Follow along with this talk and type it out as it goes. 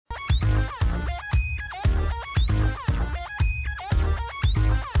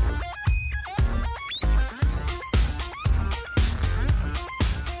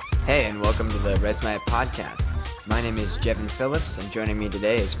welcome to the Red Smite Podcast. My name is Jevin Phillips, and joining me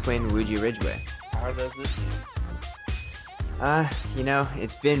today is Quinn Wuji Ridgeway. How does this seem?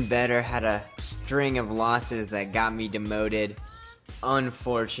 It's been better. Had a string of losses that got me demoted.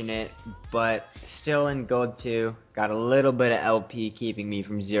 Unfortunate, but still in Gold 2. Got a little bit of LP keeping me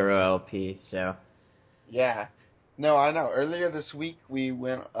from 0 LP, so... Yeah. No, I know. Earlier this week, we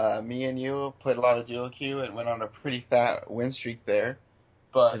went, me and you played a lot of duo queue and went on a pretty fat win streak there.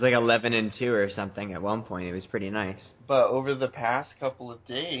 But it was like 11-2 or something at one point. It was pretty nice. But over the past couple of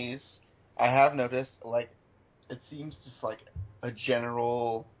days, I have noticed, it seems just like a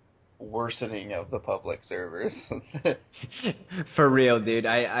general worsening of the public servers. For real, dude.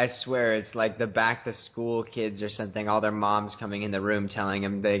 I swear it's like the back-to-school kids or something, all their moms coming in the room telling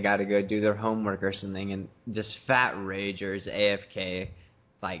them they gotta go do their homework or something, and just fat ragers, AFK,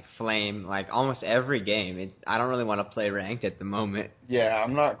 flame, almost every game. I don't really want to play ranked at the moment. Yeah,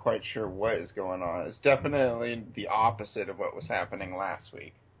 I'm not quite sure what is going on. It's definitely the opposite of what was happening last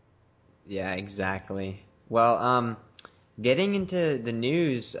week. Yeah, exactly. Well, getting into the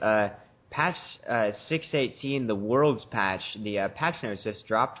news, patch 6.18, the Worlds patch, the patch notes just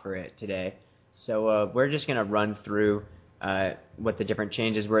dropped for it today. So we're just going to run through what the different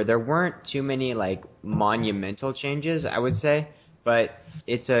changes were. There weren't too many monumental changes, I would say, but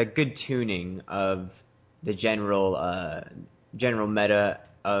it's a good tuning of the general meta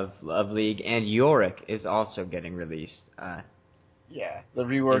of League, and Yorick is also getting released. Yeah, the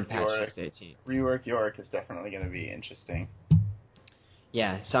rework Yorick is definitely going to be interesting.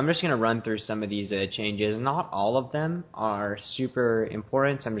 Yeah, so I'm just going to run through some of these changes. Not all of them are super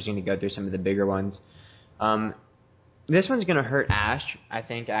important, so I'm just going to go through some of the bigger ones. This one's going to hurt Ashe, I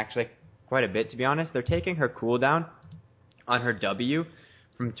think, actually, quite a bit, to be honest. They're taking her cooldown on her W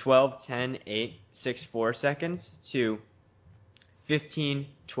from 12, 10, 8, 6, 4 seconds to 15,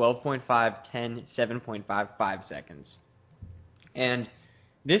 12.5, 10, 7.5, 5 seconds. And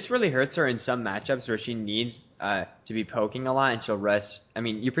this really hurts her in some matchups where she needs to be poking a lot, and she'll rush. I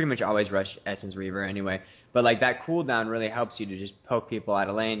mean, you pretty much always rush Essence Reaver anyway, but that cooldown really helps you to just poke people out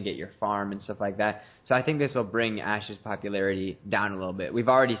of lane, get your farm and stuff like that. So I think this will bring Ashe's popularity down a little bit. We've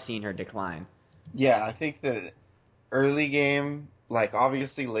already seen her decline. Yeah, I think that early game,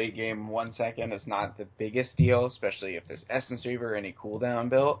 obviously late game, 1 second is not the biggest deal, especially if there's Essence Reaver or any cooldown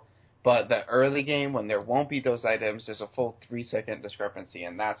built. But the early game, when there won't be those items, there's a full 3 second discrepancy,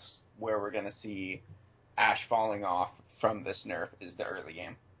 and that's where we're going to see Ashe falling off from this nerf, is the early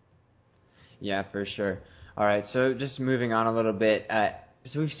game. Yeah, for sure. All right, so just moving on a little bit.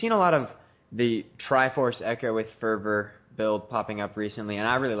 So we've seen a lot of the Triforce Echo with Fervor build popping up recently, and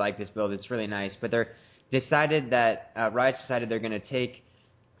I really like this build. It's really nice. But Riot's decided they're going to take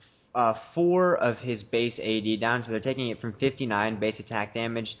 4 of his base AD down, so they're taking it from 59 base attack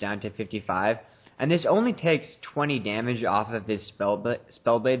damage down to 55. And this only takes 20 damage off of his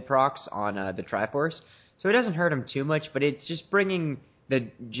Spellblade procs on the Triforce, so it doesn't hurt him too much, but it's just bringing the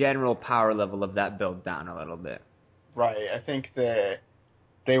general power level of that build down a little bit. Right, I think that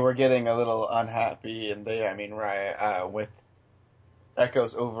they were getting a little unhappy, and Riot, with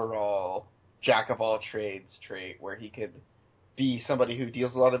Echo's overall jack-of-all-trades trait, where he could be somebody who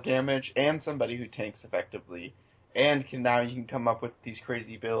deals a lot of damage and somebody who tanks effectively, and you can come up with these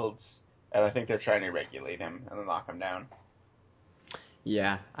crazy builds, and I think they're trying to regulate him and knock him down.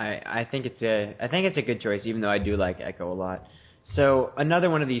 Yeah, I think it's a good choice, even though I do like Echo a lot. So another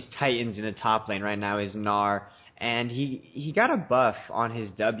one of these titans in the top lane right now is Gnar, and he got a buff on his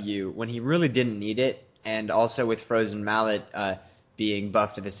W when he really didn't need it, and also with Frozen Mallet being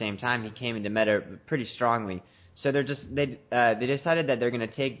buffed at the same time, he came into meta pretty strongly. So they decided that they're going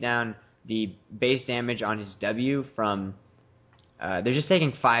to take down the base damage on his W from. They're just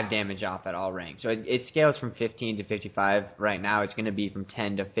taking 5 damage off at all ranks. So it scales from 15 to 55. Right now, it's going to be from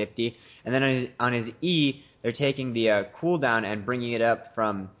 10 to 50. And then on his E, they're taking the cooldown and bringing it up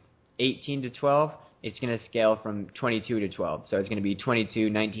from 18 to 12. It's going to scale from 22 to 12. So it's going to be 22,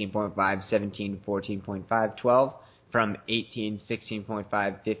 19.5, 17, 14.5, 12. From 18,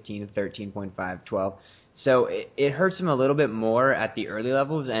 16.5, 15, 13.5, 12. So it hurts him a little bit more at the early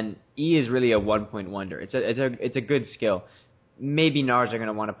levels, and E is really a 1-point wonder. It's a good skill. Maybe Gnars are going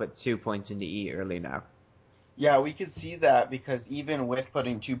to want to put 2 points into E early now. Yeah, we could see that, because even with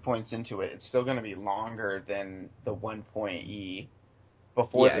putting 2 points into it, it's still going to be longer than the 1 point E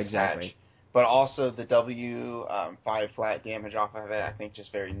before this patch. But also the W 5 flat damage off of it, I think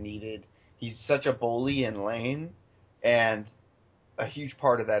just very needed. He's such a bully in lane, and a huge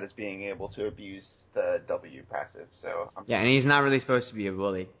part of that is being able to abuse the W passive. So yeah, and he's not really supposed to be a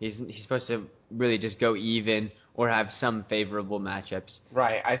bully. He's supposed to really just go even or have some favorable matchups.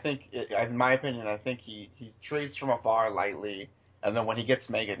 right. I think, in my opinion, I think he trades from afar lightly, and then when he gets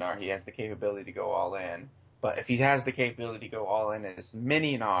Mega Gnar, he has the capability to go all in. But if he has the capability to go all in as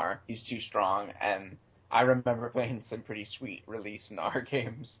Mini Gnar, he's too strong. And I remember playing some pretty sweet release Gnar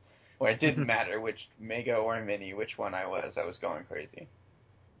games where it didn't matter which Mega or Mini, which one I was going crazy.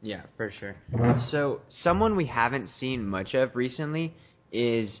 Yeah, for sure. So, someone we haven't seen much of recently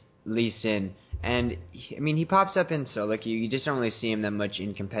is Lee Sin. And, he pops up in solo queue. You just don't really see him that much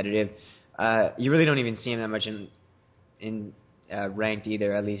in competitive. You really don't even see him that much in ranked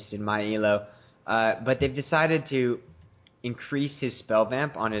either, at least in my elo. But they've decided to increase his spell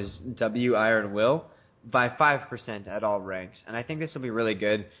vamp on his W Iron Will by 5% at all ranks. And I think this will be really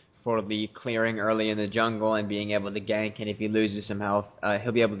good for the clearing early in the jungle and being able to gank, and if he loses some health,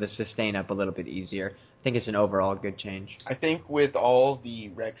 he'll be able to sustain up a little bit easier. I think it's an overall good change. I think with all the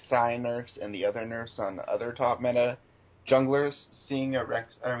Rek'Sai nerfs and the other nerfs on other top meta junglers, seeing a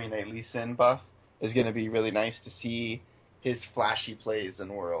Lee Sin buff is going to be really nice to see his flashy plays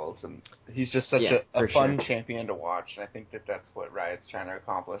in Worlds, and he's just such a fun champion to watch, and I think that's what Riot's trying to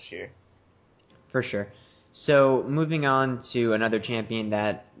accomplish here. For sure. So, moving on to another champion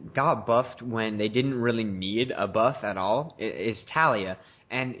that got buffed when they didn't really need a buff at all is Taliyah.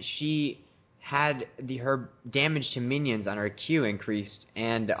 And she had her damage to minions on her Q increased,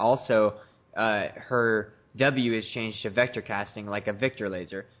 and also her W is changed to vector casting like a Victor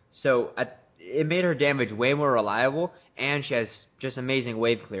laser. So, it made her damage way more reliable, and she has just amazing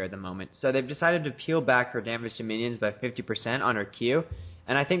wave clear at the moment. So, they've decided to peel back her damage to minions by 50% on her Q.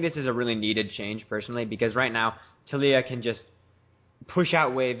 And I think this is a really needed change, personally, because right now, Taliyah can just push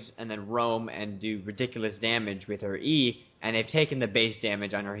out waves and then roam and do ridiculous damage with her E, and they've taken the base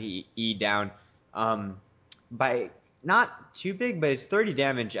damage on her E down by not too big, but it's 30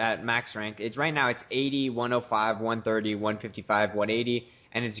 damage at max rank. Right now it's 80, 105, 130, 155, 180,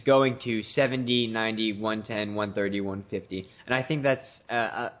 and it's going to 70, 90, 110, 130, 150. And I think that's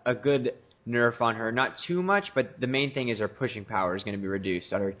a good nerf on her. Not too much, but the main thing is her pushing power is going to be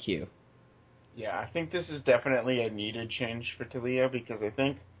reduced on her Q. Yeah, I think this is definitely a needed change for Taliyah, because I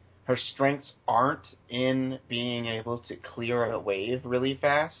think her strengths aren't in being able to clear a wave really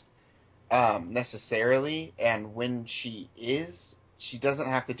fast, necessarily, and when she doesn't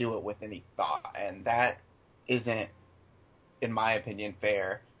have to do it with any thought, and that isn't, in my opinion,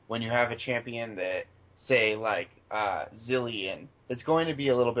 fair when you have a champion that, say, like Zilean, it's going to be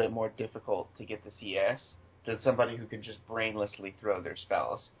a little bit more difficult to get the CS than somebody who can just brainlessly throw their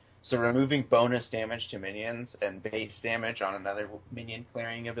spells. So removing bonus damage to minions and base damage on another minion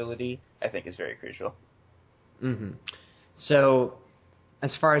clearing ability, I think, is very crucial. Mm-hmm. So,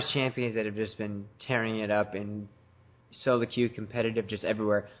 as far as champions that have just been tearing it up in solo queue, competitive, just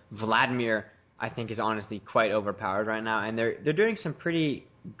everywhere, Vladimir, I think, is honestly quite overpowered right now, and they're doing some pretty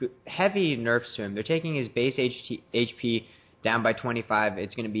heavy nerfs to him. They're taking his base HP down by 25.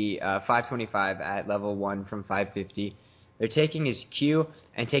 It's going to be 525 at level 1 from 550. They're taking his Q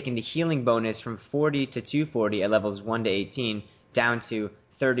and taking the healing bonus from 40 to 240 at levels 1 to 18 down to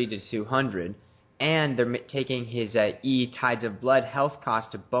 30 to 200. And they're taking his E, Tides of Blood, health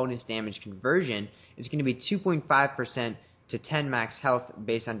cost to bonus damage conversion. It's going to be 2.5% to 10 max health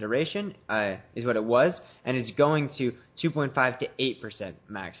based on duration, is what it was. And it's going to 2.5 to 8%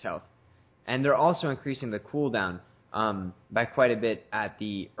 max health. And they're also increasing the cooldown by quite a bit at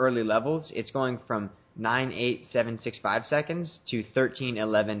the early levels. It's going from 98765 seconds to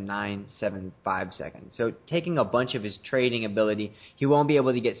 1311,975 seconds. So taking a bunch of his trading ability, he won't be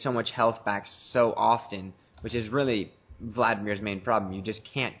able to get so much health back so often, which is really Vladimir's main problem. You just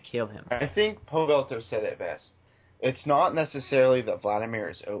can't kill him. I think Pobelter said it best. It's not necessarily that Vladimir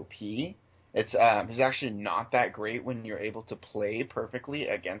is OP. It's he's actually not that great when you're able to play perfectly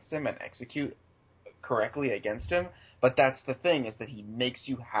against him and execute correctly against him. But that's the thing, is that he makes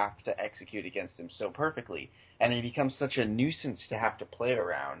you have to execute against him so perfectly, and he becomes such a nuisance to have to play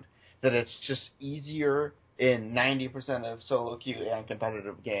around that it's just easier in 90% of solo queue and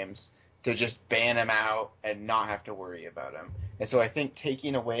competitive games to just ban him out and not have to worry about him. And so I think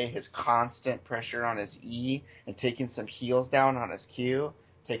taking away his constant pressure on his E and taking some heals down on his Q,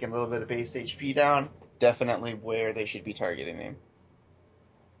 taking a little bit of base HP down, definitely where they should be targeting him.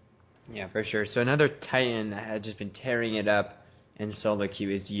 Yeah, for sure. So another Titan that has just been tearing it up in solo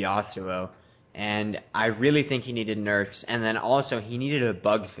queue is Yasuo. And I really think he needed nerfs. And then also he needed a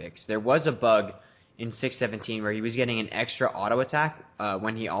bug fix. There was a bug in 6.17 where he was getting an extra auto attack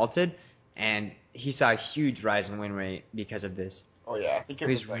when he ulted. And he saw a huge rise in win rate because of this. Oh yeah, I think it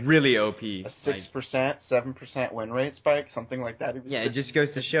He's was like really OP. a 6%, 7% win rate spike, something like that. It was Yeah, it just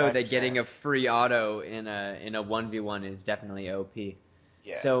goes to show that getting a free auto in a 1v1 is definitely OP.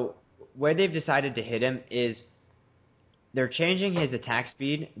 Yeah. So where they've decided to hit him is they're changing his attack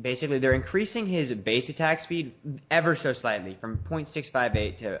speed. Basically, they're increasing his base attack speed ever so slightly from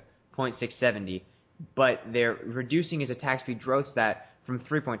 0.658 to 0.670, but they're reducing his attack speed growth stat from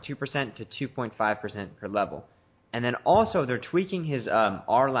 3.2% to 2.5% per level. And then also they're tweaking his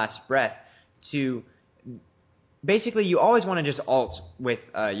R last breath to basically you always want to just ult with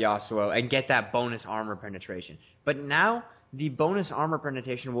Yasuo and get that bonus armor penetration. But now the bonus armor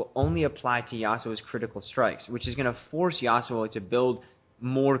penetration will only apply to Yasuo's critical strikes, which is going to force Yasuo to build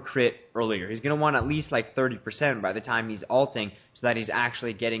more crit earlier. He's going to want at least like 30% by the time he's ulting so that he's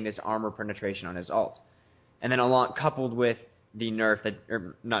actually getting this armor penetration on his ult. And then coupled with the nerf that,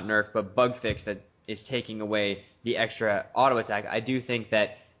 or not nerf, but bug fix that is taking away the extra auto attack, I do think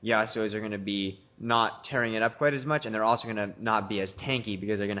that Yasuo's are going to be not tearing it up quite as much, and they're also going to not be as tanky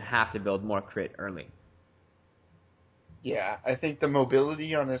because they're going to have to build more crit early. Yeah, I think the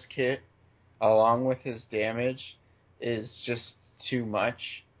mobility on his kit, along with his damage, is just too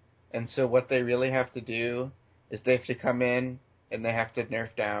much. And so what they really have to do is they have to come in and they have to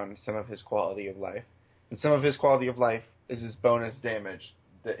nerf down some of his quality of life. And some of his quality of life is his bonus damage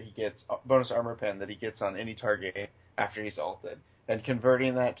that he gets, bonus armor pen that he gets on any target after he's ulted. And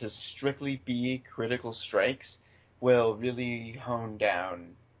converting that to strictly be critical strikes will really hone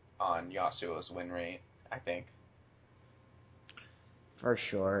down on Yasuo's win rate, I think. For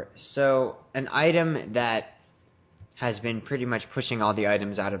sure. So, an item that has been pretty much pushing all the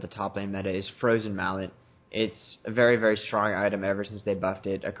items out of the top lane meta is Frozen Mallet. It's a very, very strong item ever since they buffed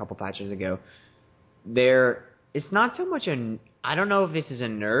it a couple patches ago. It's not so much I don't know if this is a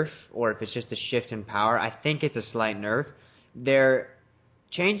nerf or if it's just a shift in power. I think it's a slight nerf. They're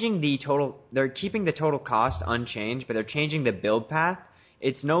keeping the total cost unchanged, but they're changing the build path.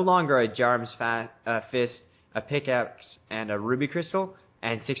 It's no longer a Jarm's Fist, a pickaxe, and a ruby crystal,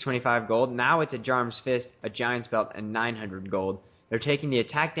 and 625 gold. Now it's a Jarm's Fist, a Giant's Belt, and 900 gold. They're taking the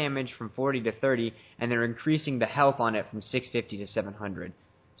attack damage from 40 to 30, and they're increasing the health on it from 650 to 700.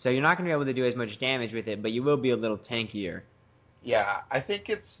 So you're not going to be able to do as much damage with it, but you will be a little tankier. Yeah, I think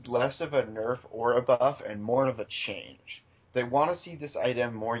it's less of a nerf or a buff and more of a change. They want to see this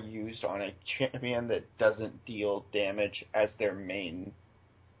item more used on a champion that doesn't deal damage as their main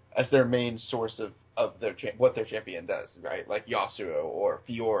source of what their champion does, right? Like Yasuo or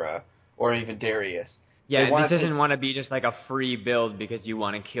Fiora or even Darius. Yeah, this doesn't want to be just like a free build because you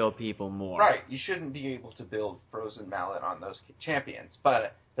want to kill people more. Right, you shouldn't be able to build Frozen Mallet on those champions,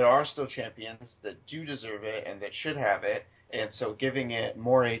 but there are still champions that do deserve it and that should have it, and so giving it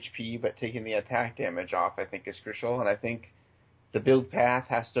more HP but taking the attack damage off I think is crucial, and I think the build path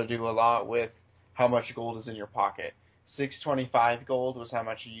has to do a lot with how much gold is in your pocket. 625 gold was how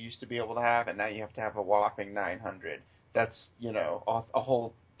much you used to be able to have, and now you have to have a whopping 900. That's, a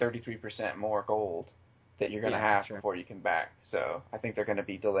whole 33% more gold that you're going to have before you can back. So I think they're going to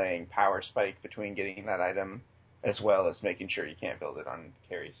be delaying power spike between getting that item as well as making sure you can't build it on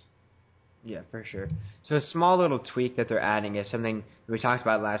carries. Yeah, for sure. So a small little tweak that they're adding is something we talked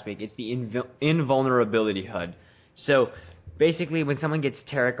about last week. It's the invulnerability HUD. So basically, when someone gets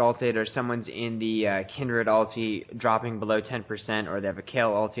Taric ulted or someone's in the Kindred ulti dropping below 10% or they have a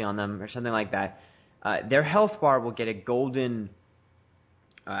Kayle ulti on them or something like that, their health bar will get a golden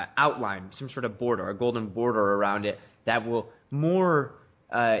outline, some sort of border, a golden border around it that will more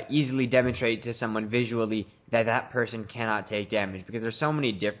easily demonstrate to someone visually that that person cannot take damage, because there's so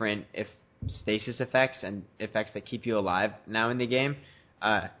many different stasis effects and effects that keep you alive now in the game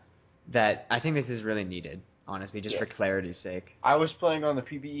that I think this is really needed, honestly, just for clarity's sake. I was playing on the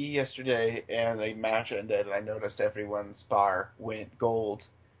PBE yesterday, and a match ended, and I noticed everyone's bar went gold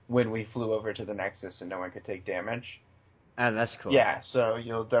when we flew over to the Nexus and no one could take damage. That's cool. Yeah, so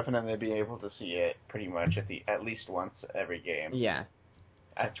you'll definitely be able to see it pretty much at least once every game. Yeah.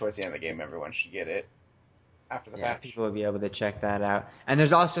 Towards the end of the game, everyone should get it after the patch. People will be able to check that out. And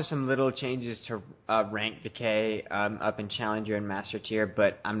there's also some little changes to rank decay up in Challenger and Master Tier,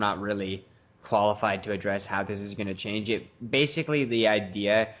 but I'm not really qualified to address how this is going to change it. Basically, the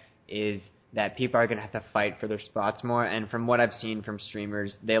idea is that people are going to have to fight for their spots more, and from what I've seen from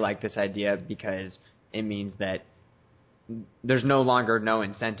streamers, they like this idea because it means that there's no longer no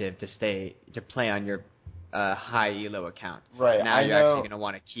incentive to play on your high elo account. Right. Now you're actually going to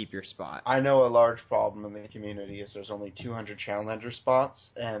want to keep your spot. I know a large problem in the community is there's only 200 Challenger spots,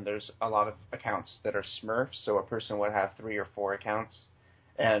 and there's a lot of accounts that are Smurfs, so a person would have 3 or 4 accounts,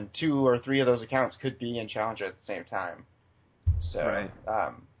 and 2 or 3 of those accounts could be in Challenger at the same time. So Right.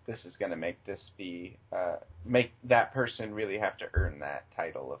 this is going to make this be make that person really have to earn that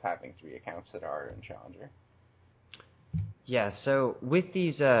title of having 3 accounts that are in Challenger. Yeah, so with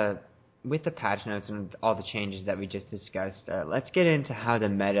these, with the patch notes and all the changes that we just discussed, let's get into how the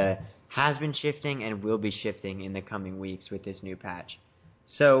meta has been shifting and will be shifting in the coming weeks with this new patch.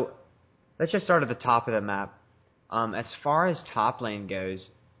 So let's just start at the top of the map. As far as top lane goes,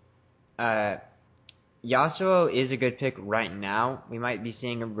 Yasuo is a good pick right now. We might be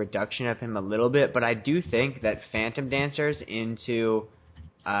seeing a reduction of him a little bit, but I do think that Phantom Dancers into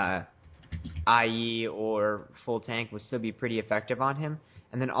IE or full tank would still be pretty effective on him.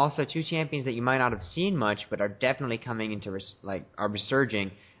 And then also 2 champions that you might not have seen much, but are definitely coming into are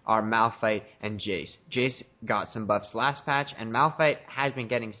resurging, are Malphite and Jace. Jace got some buffs last patch, and Malphite has been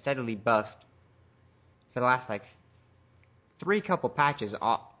getting steadily buffed for the last 3 couple patches,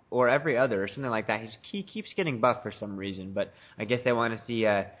 or every other, or something like that. He keeps getting buffed for some reason, but I guess they want to see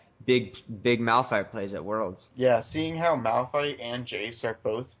big Malphite plays at Worlds. Yeah, seeing how Malphite and Jace are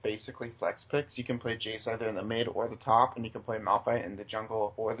both basically flex picks, you can play Jace either in the mid or the top, and you can play Malphite in the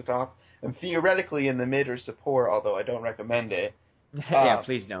jungle or the top, and theoretically in the mid or support, although I don't recommend it. Yeah,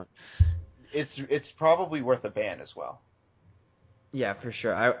 please don't. It's probably worth a ban as well. Yeah, for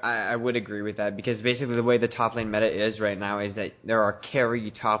sure. I would agree with that, because basically the way the top lane meta is right now is that there are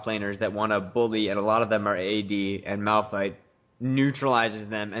carry top laners that want to bully, and a lot of them are AD, and Malphite neutralizes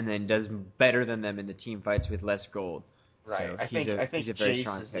them and then does better than them in the team fights with less gold. Right. So I think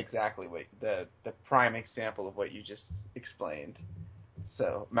Jace is pick. exactly what the prime example of what you just explained.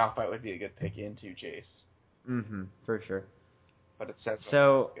 So Malphite would be a good pick into Jace. For sure. But it says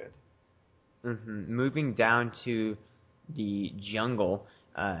so good. Moving down to the jungle,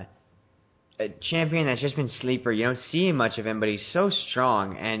 a champion that's just been sleeper. You don't see much of him, but he's so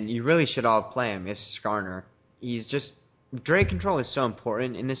strong, and you really should all play him. Is Skarner. He's just Drake control is so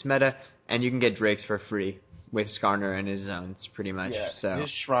important in this meta, and you can get Drakes for free with Skarner and his zones, pretty much. Yeah, so his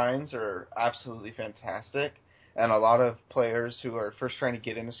shrines are absolutely fantastic, and a lot of players who are first trying to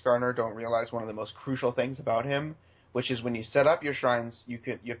get into Skarner don't realize one of the most crucial things about him, which is when you set up your shrines, you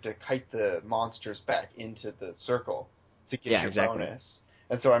have to kite the monsters back into the circle to get your bonus.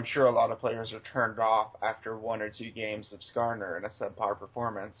 And so I'm sure a lot of players are turned off after 1 or 2 games of Skarner and a subpar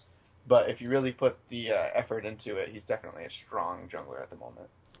performance. But if you really put the effort into it, he's definitely a strong jungler at the moment.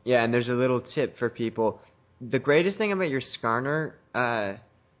 Yeah, and there's a little tip for people. The greatest thing about your Skarner,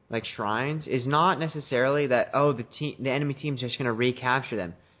 shrines, is not necessarily that, the enemy team's just going to recapture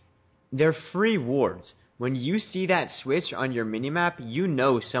them. They're free wards. When you see that switch on your minimap, you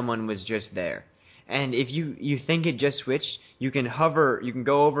know someone was just there. And if you think it just switched, you can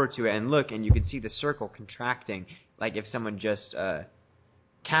go over to it and look, and you can see the circle contracting, like if someone just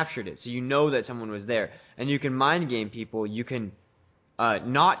captured it. So you know that someone was there. And you can mind game people. You can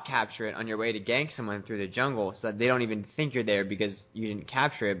not capture it on your way to gank someone through the jungle, so that they don't even think you're there because you didn't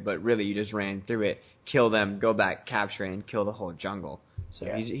capture it, but really you just ran through it, kill them, go back, capture it, and kill the whole jungle. So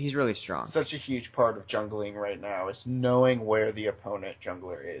yeah. He's really strong. Such a huge part of jungling right now is knowing where the opponent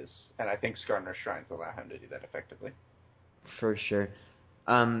jungler is, and I think Skarner Shrines allow him to do that effectively. For sure.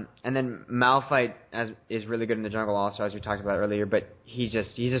 And then Malphite is really good in the jungle also, as we talked about earlier, but he's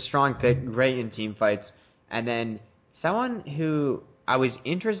a strong pick, great in team fights. And then someone who I was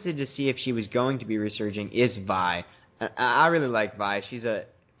interested to see if she was going to be resurging is Vi. I really like Vi. She's a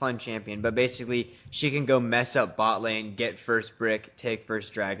fun champion, but basically she can go mess up bot lane, get first brick, take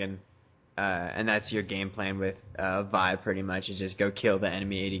first dragon, and that's your game plan with Vi pretty much, is just go kill the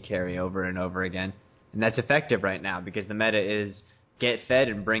enemy AD carry over and over again. And that's effective right now because the meta is get fed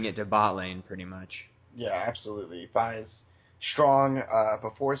and bring it to bot lane pretty much. Yeah, absolutely. Vi is strong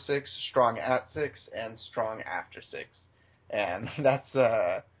before 6, strong at 6, and strong after 6. And that's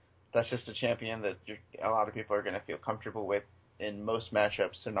just a champion that a lot of people are going to feel comfortable with. In most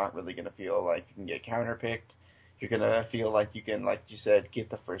matchups, they're not really going to feel like you can get counterpicked. You're going to feel like you can, like you said,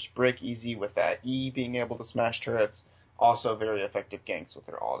 get the first brick easy with that E being able to smash turrets. Also very effective ganks with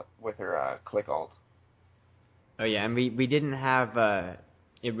her click alt. Oh yeah, and we didn't have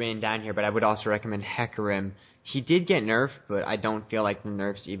it written down here, but I would also recommend Hecarim. He did get nerfed, but I don't feel like the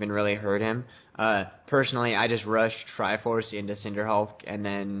nerfs even really hurt him. Personally, I just rushed Triforce into Cinderhulk and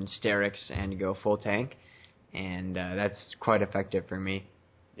then Sterix and go full tank. And that's quite effective for me.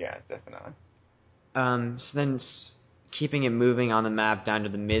 Yeah, definitely. So then, keeping it moving on the map down to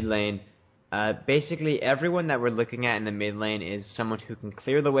the mid lane, basically everyone that we're looking at in the mid lane is someone who can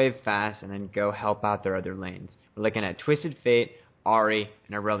clear the wave fast and then go help out their other lanes. We're looking at Twisted Fate, Ahri,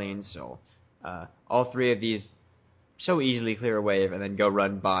 and Aurelion Sol. All 3 of these so easily clear a wave and then go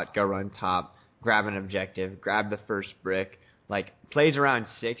run bot, go run top, grab an objective, grab the first brick, like plays around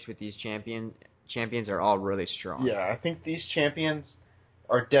 6 with these champions are all really strong. Yeah, I think these champions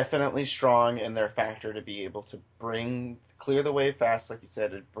are definitely strong in their factor to be able to clear the wave fast, like you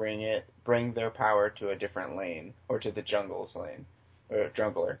said, and bring their power to a different lane or to the jungle's lane or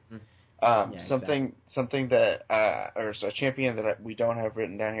jungler. Something that or a champion that we don't have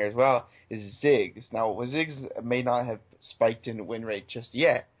written down here as well is Ziggs. Now, Ziggs may not have spiked in win rate just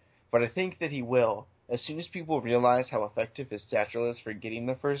yet, but I think that he will. As soon as people realize how effective his satchel is for getting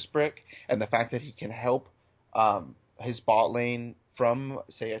the first brick, and the fact that he can help his bot lane from,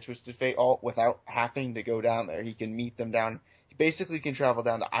 say, a Twisted Fate ult without having to go down there, he can meet them down. He basically can travel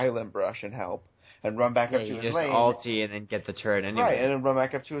down to Island Brush and help, and run back up to his lane. Ulti and then get the turret anyway. Right, and then run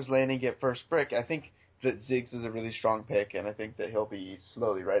back up to his lane and get first brick. I think that Ziggs is a really strong pick, and I think that he'll be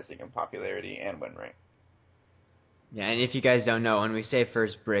slowly rising in popularity and win rate. Yeah, and if you guys don't know, when we say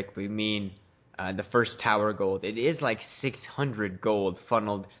first brick, we mean the first tower gold. It is like 600 gold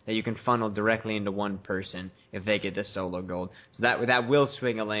funneled that you can funnel directly into one person if they get the solo gold. So that will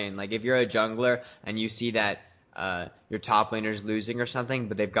swing a lane. Like if you're a jungler and you see that your top laner's losing or something,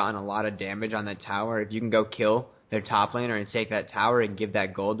 but they've gotten a lot of damage on that tower, if you can go kill their top laner and take that tower and give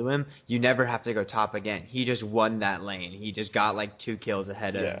that gold to him, you never have to go top again. He just won that lane. He just got like 2 kills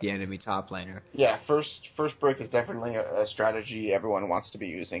ahead of the enemy top laner. Yeah, first brick is definitely a strategy everyone wants to be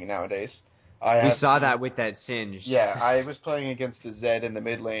using nowadays. We saw that with that Singed. Yeah, I was playing against a Zed in the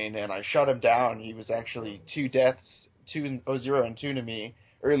mid lane, and I shut him down. He was actually 2 deaths, 0 and 2 to me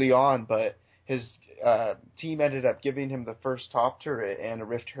early on, but his team ended up giving him the first top turret and a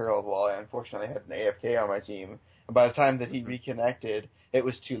Rift Herald while I unfortunately had an AFK on my team. And by the time that he reconnected, it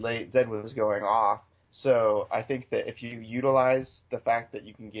was too late. Zed was going off. So I think that if you utilize the fact that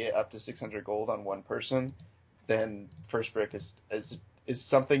you can get up to 600 gold on one person, then first brick is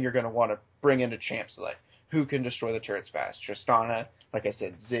something you're going to want to bring into champs like who can destroy the turrets fast. Tristana, like I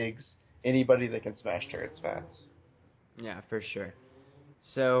said, Ziggs, anybody that can smash turrets fast. Yeah, for sure.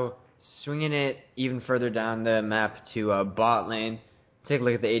 So swinging it even further down the map to bot lane, take a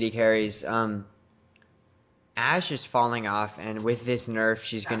look at the AD carries. Ashe is falling off, and with this nerf,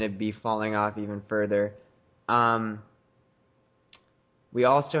 she's going to be falling off even further. We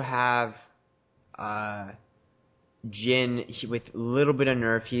also have Jhin with a little bit of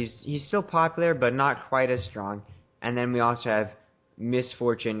nerf. He's still popular, but not quite as strong. And then we also have Miss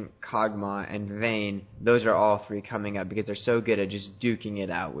Fortune, Kog'Maw, and Vayne. Those are all 3 coming up because they're so good at just duking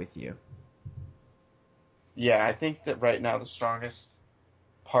it out with you. Yeah, I think that right now the strongest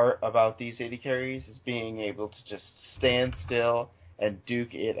part about these AD carries is being able to just stand still and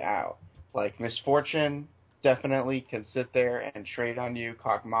duke it out. Like Miss Fortune definitely can sit there and trade on you.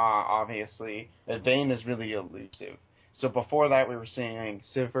 Kog'Maw, obviously. And Vayne is really elusive. So before that, we were seeing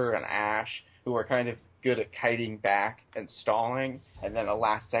Sivir and Ashe, who were kind of good at kiting back and stalling, and then a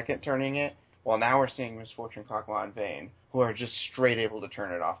last second turning it. Well, now we're seeing Miss Fortune, Kog'Maw, and Vayne, who are just straight able to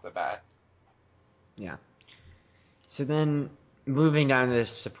turn it off the bat. Yeah. So then, moving down to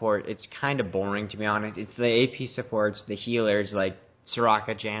this support, it's kind of boring, to be honest. It's the AP supports, the healers, like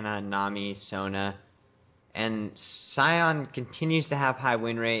Soraka, Janna, Nami, Sona. And Sion continues to have high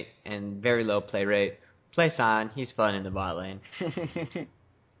win rate and very low play rate. Play Sion, he's fun in the bot lane.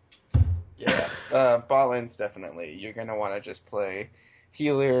 Yeah, bot lane's definitely. You're going to want to just play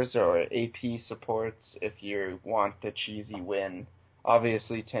healers or AP supports if you want the cheesy win.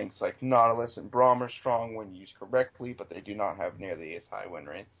 Obviously, tanks like Nautilus and Braum are strong when used correctly, but they do not have nearly as high win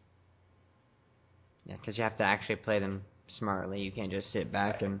rates. Yeah, because you have to actually play them smartly. You can't just sit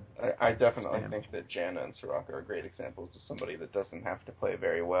back and I definitely think that Janna and Soraka are great examples of somebody that doesn't have to play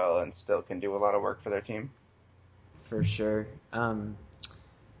very well and still can do a lot of work for their team. For sure.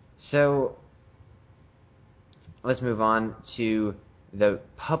 So let's move on to the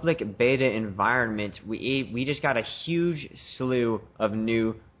public beta environment. We just got a huge slew of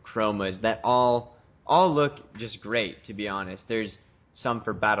new chromas that all look just great, to be honest. There's some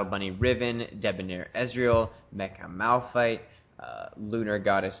for Battle Bunny Riven, Debonair Ezreal, Mecha Malphite, Lunar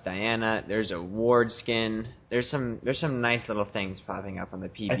Goddess Diana. There's a Ward skin. There's some nice little things popping up on the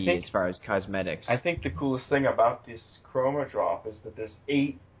PB as far as cosmetics. I think the coolest thing about this chroma drop is that there's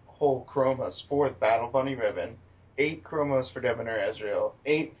 8 whole chromas for Battle Bunny Riven, 8 chromos for Debonair Ezreal,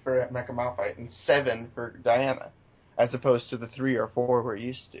 8 for Mecha Malphite, and 7 for Diana, as opposed to the 3 or 4 we're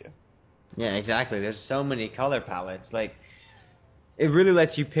used to. Yeah, exactly. There's so many color palettes. Like, it really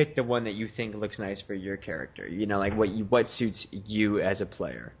lets you pick the one that you think looks nice for your character. You know, like what suits you as a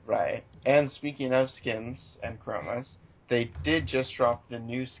player. Right. And speaking of skins and chromas, they did just drop the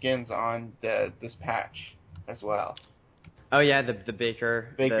new skins on this patch as well. Oh yeah, the Baker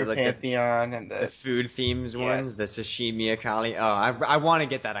Pantheon and the food themes ones, the sashimi Akali. Oh, I want to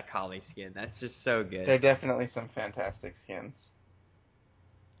get that Akali skin. That's just so good. They're definitely some fantastic skins.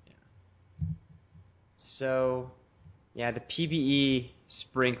 Yeah. So, yeah, the PBE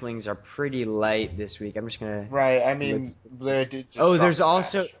sprinklings are pretty light this week. I'm just gonna. Right. I mean, Blair did. Just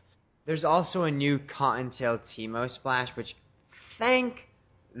there's also a new Cottontail Teemo splash, which thank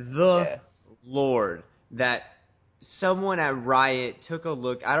the Lord that someone at Riot took a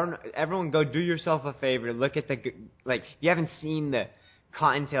look. I don't know. Everyone, go do yourself a favor. Look at if you haven't seen the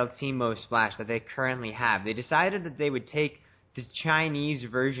Cottontail Teemo splash that they currently have. They decided that they would take the Chinese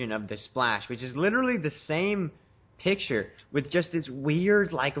version of the splash, which is literally the same picture with just this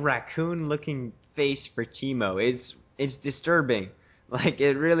weird, like, raccoon-looking face for Teemo. It's disturbing. Like,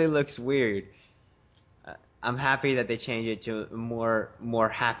 it really looks weird. I'm happy that they changed it to a more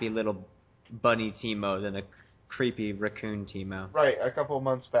happy little bunny Teemo than a creepy raccoon Teemo. Right, a couple of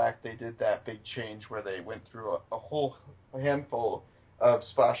months back they did that big change where they went through a whole handful of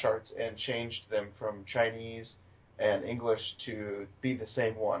splash arts and changed them from Chinese and English to be the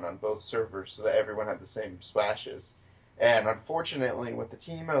same one on both servers so that everyone had the same splashes. And unfortunately, with the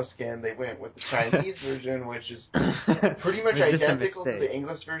Teemo skin, they went with the Chinese version, which is pretty much identical to the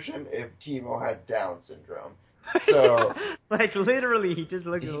English version if Teemo had Down syndrome. So, like, literally, he just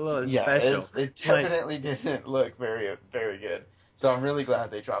looked a little special. It definitely didn't look very, very good. So I'm really glad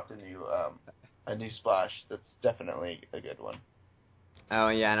they dropped a new splash. That's definitely a good one. Oh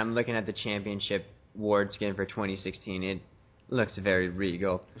yeah, and I'm looking at the championship ward skin for 2016. It looks very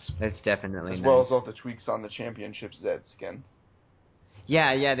regal. It's definitely as nice. Well as all the tweaks on the championship Zed skin.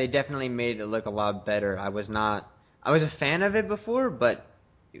 Yeah, they definitely made it look a lot better. I was a fan of it before, but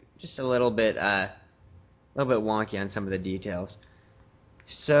just a little bit wonky on some of the details.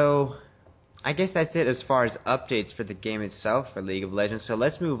 So, I guess that's it as far as updates for the game itself for League of Legends. So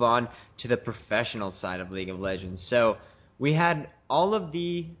let's move on to the professional side of League of Legends. So, we had all of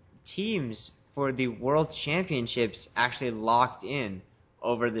the teams for the World Championships actually locked in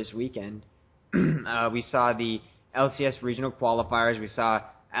over this weekend. We saw the LCS regional qualifiers. We saw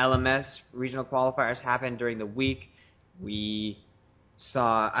LMS regional qualifiers happen during the week. We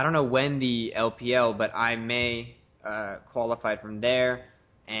saw, I don't know when the LPL, but IMEI qualified from there,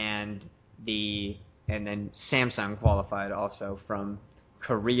 and then Samsung qualified also from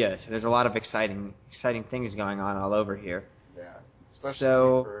Korea. So there's a lot of exciting things going on all over here. Yeah, especially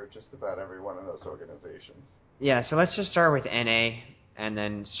for just about every one of those organizations. Yeah, so let's just start with NA and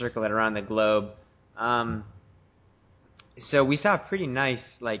then circle it around the globe. So we saw a pretty nice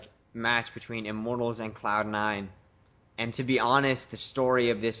match between Immortals and Cloud9. And to be honest, the story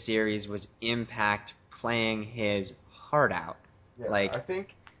of this series was Impact playing his heart out. Yeah, I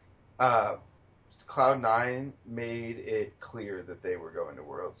think Cloud9 made it clear that they were going to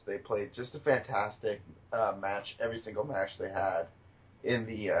Worlds. They played just a fantastic match, every single match they had in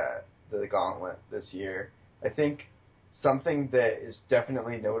the Gauntlet this year. I think something that is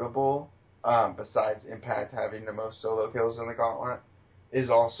definitely notable, besides Impact having the most solo kills in the Gauntlet, is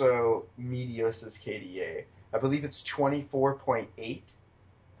also Meteos' KDA. I believe it's 24.8,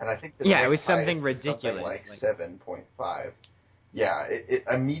 and I think it was something ridiculous, something like 7.5. Yeah,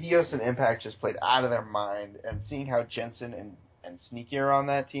 Meteos and Impact just played out of their mind, and seeing how Jensen and Sneaky are on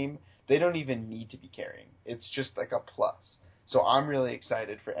that team, they don't even need to be carrying. It's just like a plus. So I'm really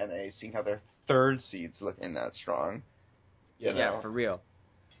excited for NA, seeing how their third seed's looking that strong. Yeah, for real.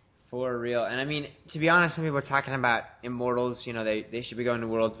 For real. And I mean, to be honest, some people are talking about Immortals, they should be going to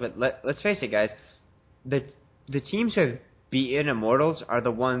Worlds, but let's face it, guys, the teams who have beaten Immortals are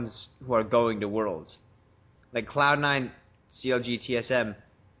the ones who are going to Worlds. Like Cloud9, CLG, TSM,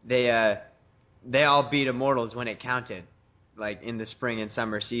 they all beat Immortals when it counted, like in the spring and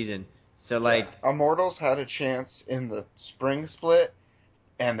summer season. So Immortals had a chance in the spring split,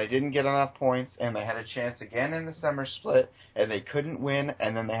 and they didn't get enough points, and they had a chance again in the summer split, and they couldn't win,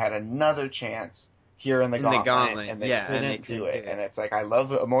 and then they had another chance here in the Gauntlet, and they couldn't do it. And it's like, I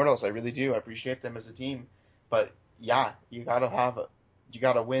love Immortals, I really do. I appreciate them as a team, but yeah, you gotta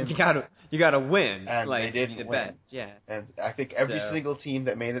win. You gotta win. And they didn't the win. Best. Yeah. And I think every single team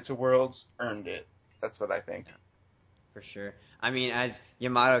that made it to Worlds earned it. That's what I think. For sure. I mean, as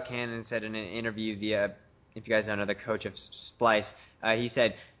Yamato Cannon said in an interview if you guys don't know, the coach of Splice, he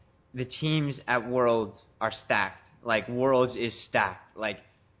said the teams at Worlds are stacked. Like, Worlds is stacked. Like,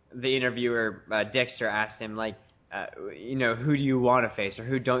 the interviewer, Dexter, asked him, who do you want to face or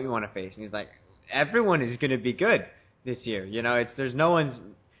who don't you want to face? And he's like, everyone is going to be good this year. There's no one's,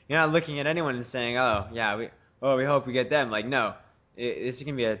 you're not looking at anyone and saying, we hope we get them. Like, no, this is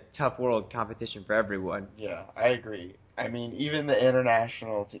going to be a tough World competition for everyone. Yeah, I agree. I mean, even the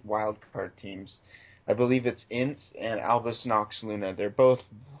international wildcard teams, I believe it's Ince and Albus Nox Luna. They're both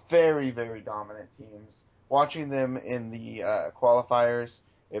very, very dominant teams. Watching them in the qualifiers,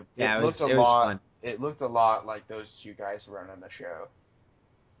 it looked a lot. Fun. It looked a lot like those two guys running the show.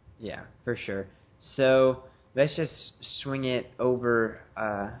 Yeah, for sure. So let's just swing it over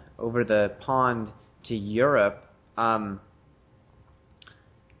the pond to Europe.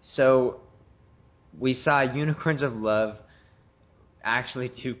 So we saw Unicorns of Love actually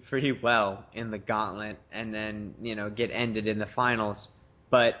do pretty well in the gauntlet and then, get ended in the finals.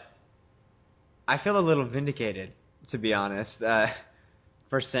 But I feel a little vindicated, to be honest,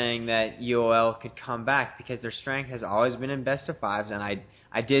 for saying that UOL could come back because their strength has always been in best of fives, and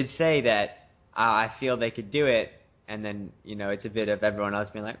I did say that I feel they could do it, and then, it's a bit of everyone else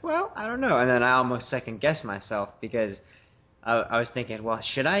being like, well, I don't know, and then I almost second-guessed myself because I was thinking, well,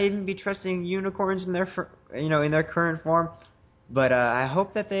 should I even be trusting Unicorns in their in their current form? But I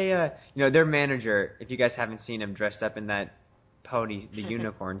hope that they, their manager, if you guys haven't seen him dressed up in that pony, the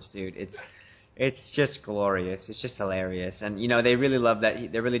unicorn suit, it's just glorious. It's just hilarious, and they really love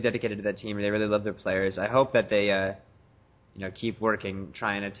that. They're really dedicated to that team. They really love their players. I hope that they, keep working,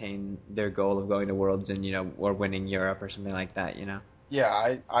 try and attain their goal of going to Worlds and or winning Europe or something like that.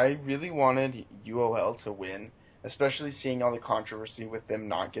 Yeah, I really wanted UOL to win, especially seeing all the controversy with them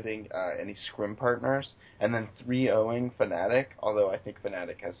not getting any scrim partners, and then 3-0ing Fnatic, although I think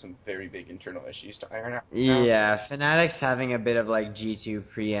Fnatic has some very big internal issues to iron out. Yeah, Fnatic's having a bit of like G2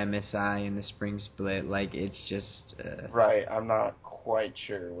 pre-MSI in the spring split, like it's just... Right, I'm not quite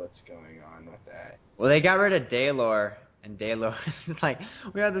sure what's going on with that. Well, they got rid of Daylor, and Daylor is like,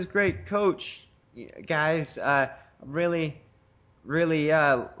 we have this great coach, guys, really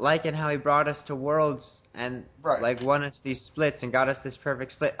liking how he brought us to Worlds and won us these splits and got us this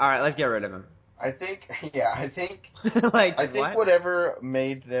perfect split. All right, let's get rid of him. I think what? Whatever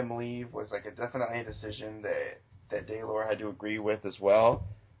made them leave was definitely a decision that Daylor had to agree with as well.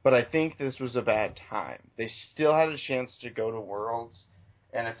 But I think this was a bad time. They still had a chance to go to Worlds,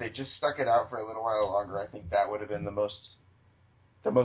 and if they just stuck it out for a little while longer, I think that would have been the most